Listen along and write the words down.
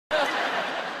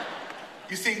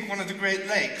you think one of the Great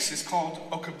Lakes is called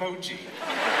Okoboji.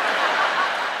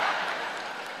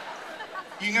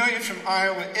 You know you're from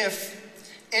Iowa if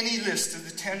any list of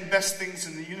the 10 best things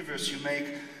in the universe you make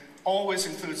always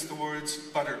includes the words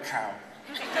butter cow.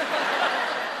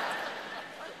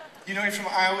 You know you're from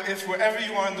Iowa if wherever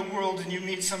you are in the world and you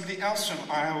meet somebody else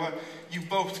from Iowa, you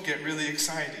both get really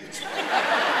excited.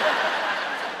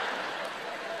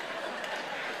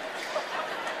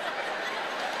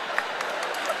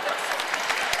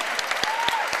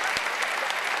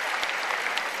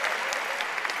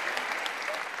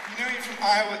 You know you're from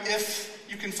Iowa if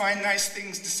you can find nice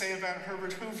things to say about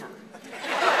Herbert Hoover.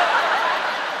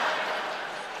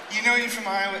 You know you're from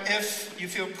Iowa if you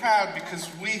feel proud because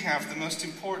we have the most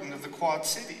important of the Quad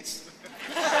Cities.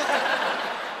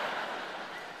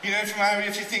 You know you're from Iowa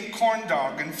if you think corn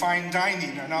dog and fine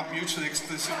dining are not mutually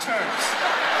exclusive terms.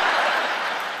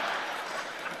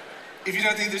 If you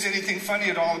don't think there's anything funny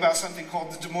at all about something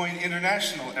called the Des Moines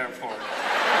International Airport.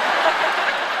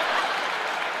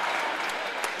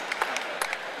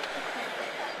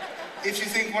 If you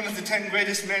think one of the 10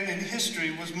 greatest men in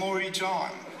history was Maury John.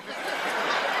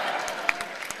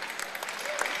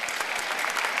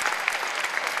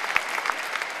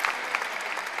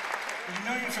 You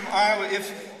know you're from Iowa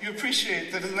if you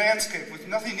appreciate that a landscape with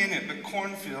nothing in it but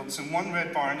cornfields and one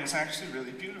red barn is actually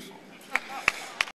really beautiful.